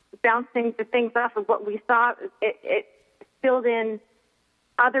 bouncing the things off of what we saw, it filled in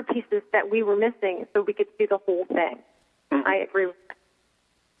other pieces that we were missing so we could see the whole thing. Mm-hmm. I agree with that.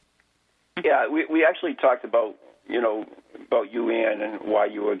 Yeah, we actually talked about you, Ann, and why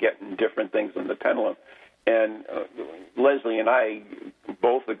you were getting different things on the pendulum. And Leslie and I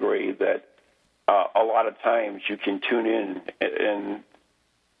both agree that a lot of times you can tune in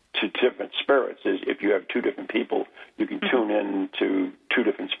to different spirits. If you have two different people, you can tune in to two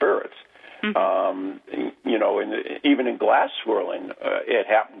different spirits. And even in glass swirling, it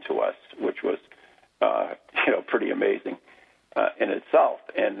happened to us, which was pretty amazing in itself.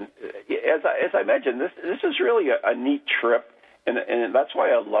 And as I mentioned, this is really a neat trip, and that's why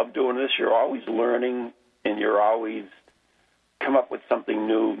I love doing this. You're always learning, and you're always come up with something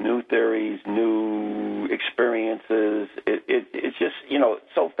new theories, new experiences. It's just, it's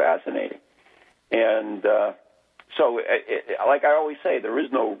so fascinating. And so, like I always say, there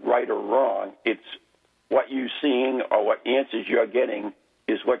is no right or wrong. It's what you're seeing or what answers you're getting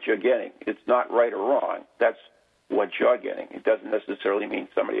is what you're getting. It's not right or wrong. That's what you're getting. It doesn't necessarily mean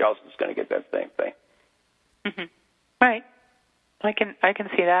somebody else is going to get that same thing. Mm-hmm. Right. I can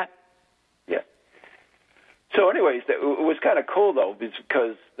see that. Yeah. So anyways, it was kind of cool, though,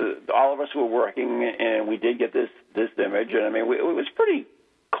 because all of us were working, and we did get this image. And, I mean, it was pretty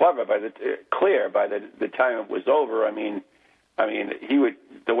clear by the time it was over. I mean, he would,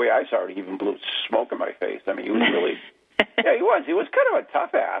 the way I saw it, he even blew smoke in my face. I mean, he was really, yeah, he was. He was kind of a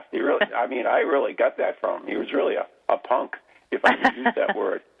tough ass. He really, I mean, I really got that from him. He was really a punk, if I could use that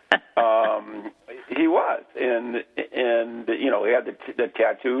word. He was, and he had the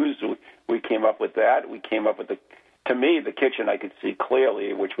tattoos. We came up with that. We came up with to me, the kitchen I could see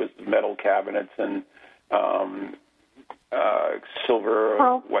clearly, which was metal cabinets and silver.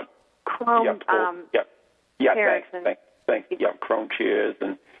 Chrome. Thanks. Yeah, chrome chairs,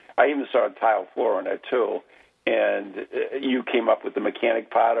 and I even saw a tile floor on it too. And you came up with the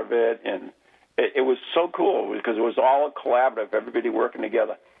mechanic part of it, and it was so cool because it was all collaborative, everybody working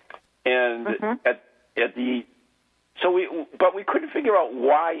together. And but we couldn't figure out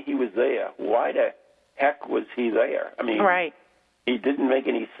why he was there. Why the heck was he there? I mean, right. He didn't make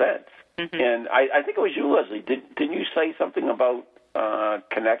any sense. Mm-hmm. And I think it was you, Leslie. Didn't you say something about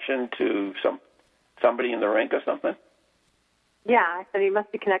connection to somebody in the rink or something? Yeah, I said he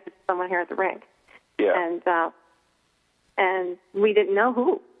must be connected to someone here at the rink. Yeah. And we didn't know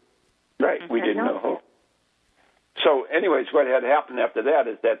who. Right, we didn't know who. So, anyways, what had happened after that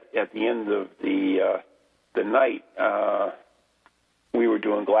is that at the end of the night, we were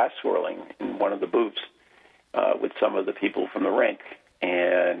doing glass swirling in one of the booths with some of the people from the rink.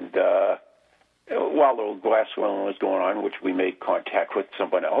 And while the glass swirling was going on, which we made contact with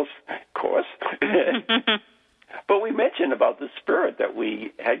someone else, of course, but we mentioned about the spirit that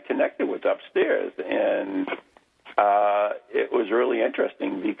we had connected with upstairs. And it was really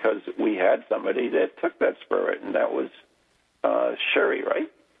interesting because we had somebody that took that spirit, and that was Sherry, right?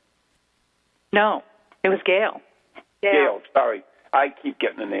 No, it was Gail. Gail, sorry. I keep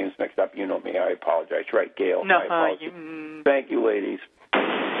getting the names mixed up. You know me. I apologize. Right, Gail. No, Thank you, ladies.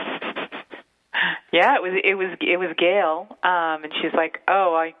 Yeah, it was Gail, and she's like,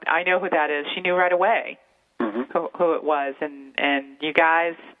 "Oh, I know who that is." She knew right away who it was, and you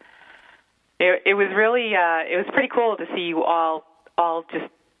guys. It was really it was pretty cool to see you all just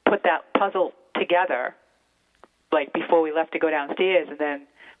put that puzzle together, like before we left to go downstairs, and then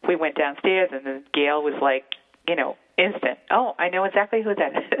we went downstairs, and then Gail was like, instant. Oh, I know exactly who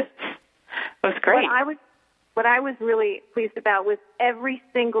that is. It was great. What I was really pleased about was every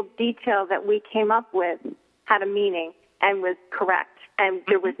single detail that we came up with had a meaning and was correct, and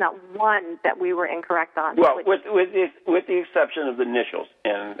there was not one that we were incorrect on. Well, with the exception of the initials,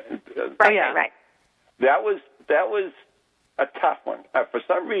 and right. That was a tough one. For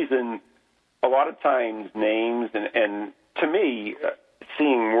some reason, a lot of times names and to me,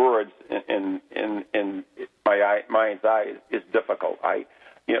 seeing words in my mind's eye is difficult.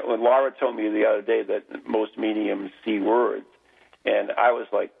 When Laura told me the other day that most mediums see words, and I was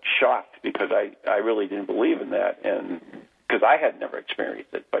like shocked because I really didn't believe in that, and because I had never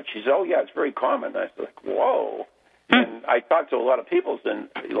experienced it. But she said, "Oh yeah, it's very common." I was like, "Whoa!" And I talked to a lot of mediums,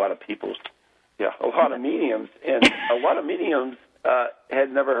 and a lot of mediums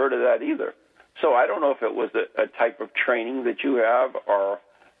had never heard of that either. So I don't know if it was a type of training that you have, or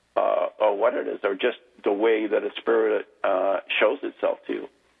what it is, or just the way that a spirit shows itself to you.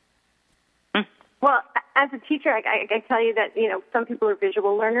 Well, as a teacher, I tell you that, some people are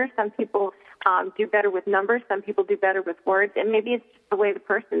visual learners. Some people do better with numbers. Some people do better with words. And maybe it's just the way the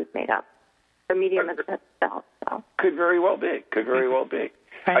person is made up, the medium itself. So. Could very well be.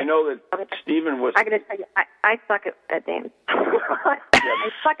 Right. I know that Stephen was... I got to tell you, I suck at names. I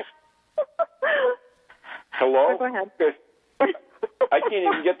suck at... Hello? Go ahead. I can't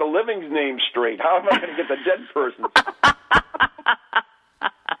even get the living's name straight. How am I going to get the dead person?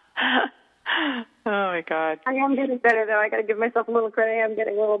 Oh, my God. I am getting better, though. I got to give myself a little credit. I'm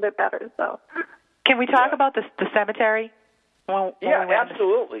getting a little bit better, so. Can we talk about the cemetery? Yeah,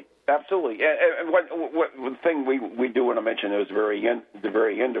 absolutely. Absolutely. And one thing we do want to mention is the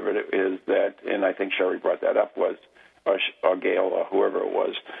very end of it is that, and I think Sherry brought that up, was, or Gail or whoever it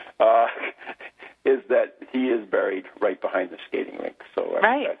was, is that he is buried right behind the skating rink. So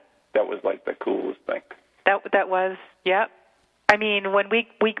that was like the coolest thing. That was, yep. I mean, when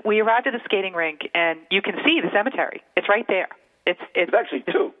we arrived at the skating rink, and you can see the cemetery. It's right there. It's actually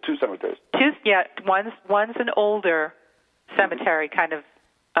two cemeteries. One's an older cemetery, kind of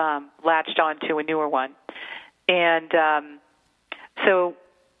latched onto a newer one, and so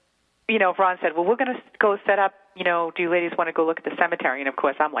Ron said, "Well, we're going to go set up. Do you ladies want to go look at the cemetery?" And of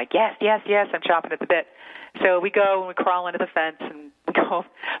course, I'm like, "Yes, yes, yes." I'm chomping at the bit. So we go and we crawl into the fence and we go.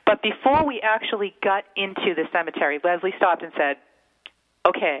 But before we actually got into the cemetery, Leslie stopped and said,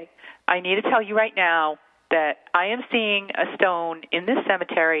 "Okay, I need to tell you right now that I am seeing a stone in this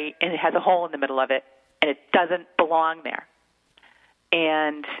cemetery, and it has a hole in the middle of it, and it doesn't belong there."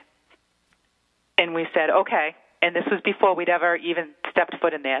 And we said, okay. And this was before we'd ever even stepped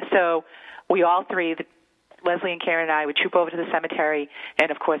foot in there. So we all three, Leslie and Karen and I, would troop over to the cemetery,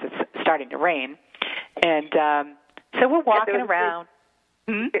 and of course it's starting to rain. And so we're walking around.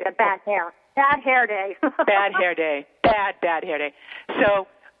 Bad hair day. Bad hair day. Bad hair day. So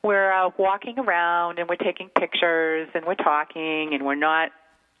we're walking around, and we're taking pictures, and we're talking, and we're not,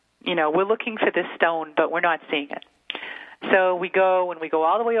 we're looking for this stone, but we're not seeing it. So we go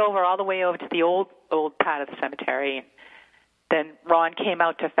all the way over to the old part of the cemetery. And then Ron came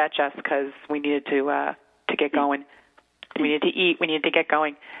out to fetch us because we needed to get going. We needed to eat. We needed to get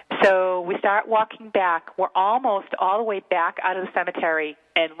going. So we start walking back. We're almost all the way back out of the cemetery,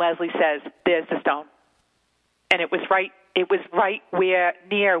 and Leslie says, "There's the stone," and it was right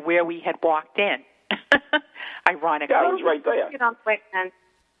near where we had walked in. Ironically, yeah, it was right there.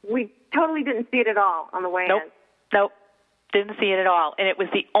 We totally didn't see it at all on the way in. Nope. Didn't see it at all. And it was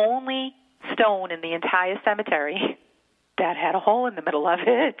the only stone in the entire cemetery that had a hole in the middle of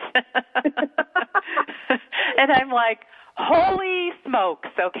it. And I'm like, holy smokes,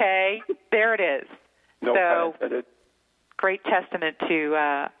 okay? There it is. So great testament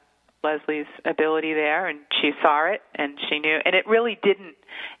to Leslie's ability there, and she saw it, and she knew. And it really didn't,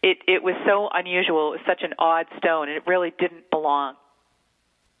 it was so unusual. It was such an odd stone, and it really didn't belong.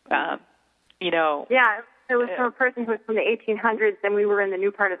 Yeah, it was from a person who was from the 1800s, and we were in the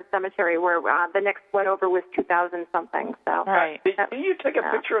new part of the cemetery where the next one over was 2000-something. So, right. Did you take a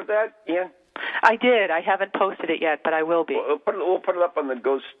picture of that, Ian? I did. I haven't posted it yet, but I will be. We'll put it up on the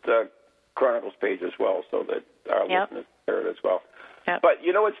Ghost Chronicles page as well, so that our listeners hear it as well. Yep. But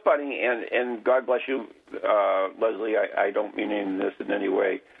what's funny, and God bless you, Leslie. I don't mean this in any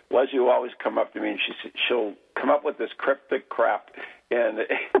way. Leslie will always come up to me, and she'll come up with this cryptic crap. And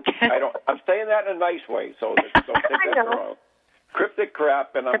I'm saying that in a nice way, so don't take that wrong. Cryptic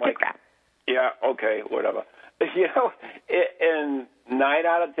crap, and I'm like, yeah, okay, whatever. And 9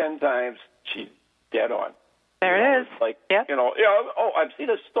 out of 10 times, she's dead on. There it is. Like, I've seen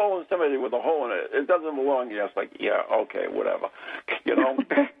a stolen cemetery with a hole in it. It doesn't belong. It's like, yeah, okay, whatever.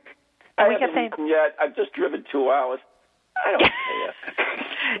 I haven't eaten yet. I've just driven 2 hours. I don't care.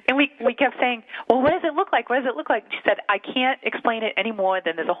 And we kept saying, well, what does it look like? What does it look like? She said, I can't explain it any more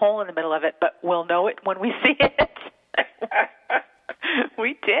than there's a hole in the middle of it, but we'll know it when we see it.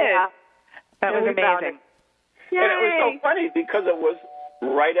 We did. Yeah. That was amazing. Yay. And it was so funny because it was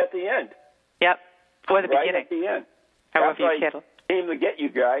right at the end. Yep. Or the right beginning. At the end. However you After I came to get you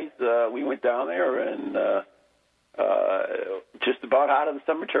guys, we went down there and just about out of the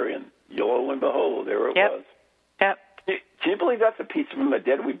cemetery, and lo and behold, there it was. Yep. Can you believe that's a piece from the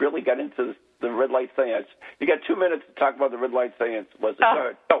dead? We really got into the red light seance. You got 2 minutes to talk about the red light seance.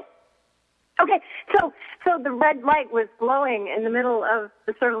 Go. Okay, so the red light was glowing in the middle of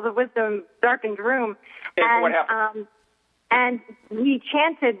the Circles of Wisdom darkened room. And what happened? And we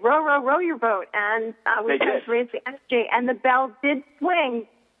chanted, row, row, row your boat, and we tried to raise the energy, and the bell did swing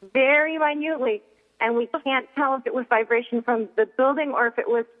very minutely, and we can't tell if it was vibration from the building or if it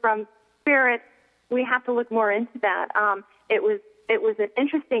was from spirit. We have to look more into that. It was an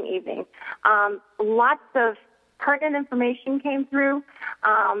interesting evening. Lots of pertinent information came through.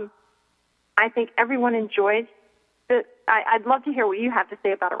 I think everyone enjoyed it. I'd love to hear what you have to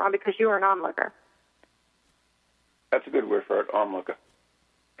say about it, Ron, because you are an onlooker. That's a good word for it, onlooker.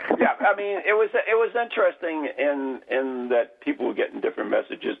 Yeah, I mean, it was interesting in that people were getting different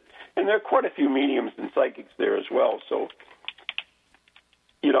messages, and there are quite a few mediums and psychics there as well. So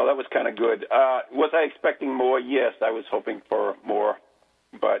that was kind of good. Was I expecting more? Yes, I was hoping for more,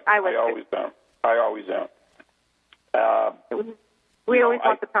 but I always am. We always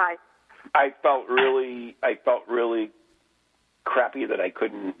want the prize. I felt really crappy that I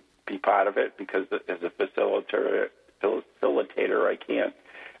couldn't be part of it because as a facilitator I can't,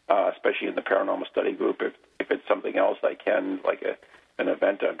 especially in the paranormal study group. If it's something else, I can, like an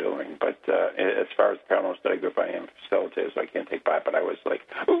event I'm doing. But as far as the paranormal study group, I am a facilitator, so I can't take part. But I was like,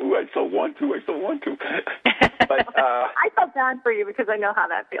 ooh, I so want to. But I felt bad for you because I know how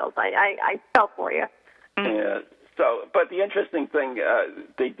that feels. I felt for you. Yeah. So, but the interesting thing,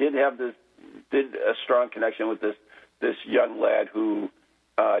 they did a strong connection with this young lad who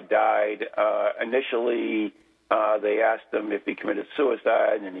died. Initially, they asked him if he committed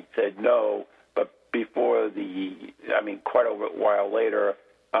suicide, and he said no. But quite a while later,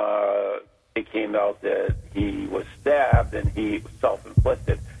 it came out that he was stabbed and he was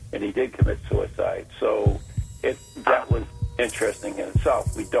self-inflicted, and he did commit suicide. So that was interesting in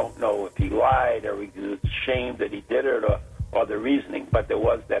itself. We don't know if he lied or he was ashamed that he did it or the reasoning, but there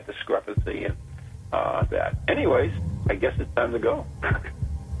was that discrepancy in that. Anyways, I guess it's time to go.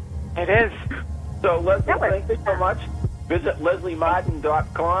 It is. So, Leslie, thank you so much. Visit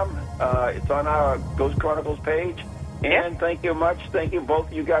lesliemartin.com. It's on our Ghost Chronicles page. And thank you much. Thank you, both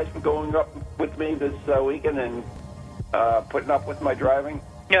of you guys, for going up with me this weekend and putting up with my driving.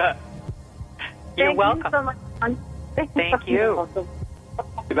 Yeah. You're welcome. Thank you so much. Thank you.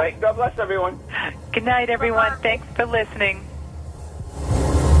 Good night. God bless everyone. Good night, everyone. Thanks for listening.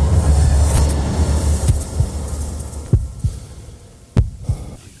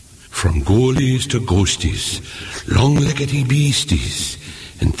 From ghoulies to ghosties, long-leggedy beasties,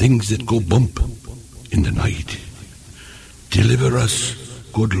 and things that go bump in the night. Deliver us,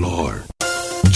 good Lord.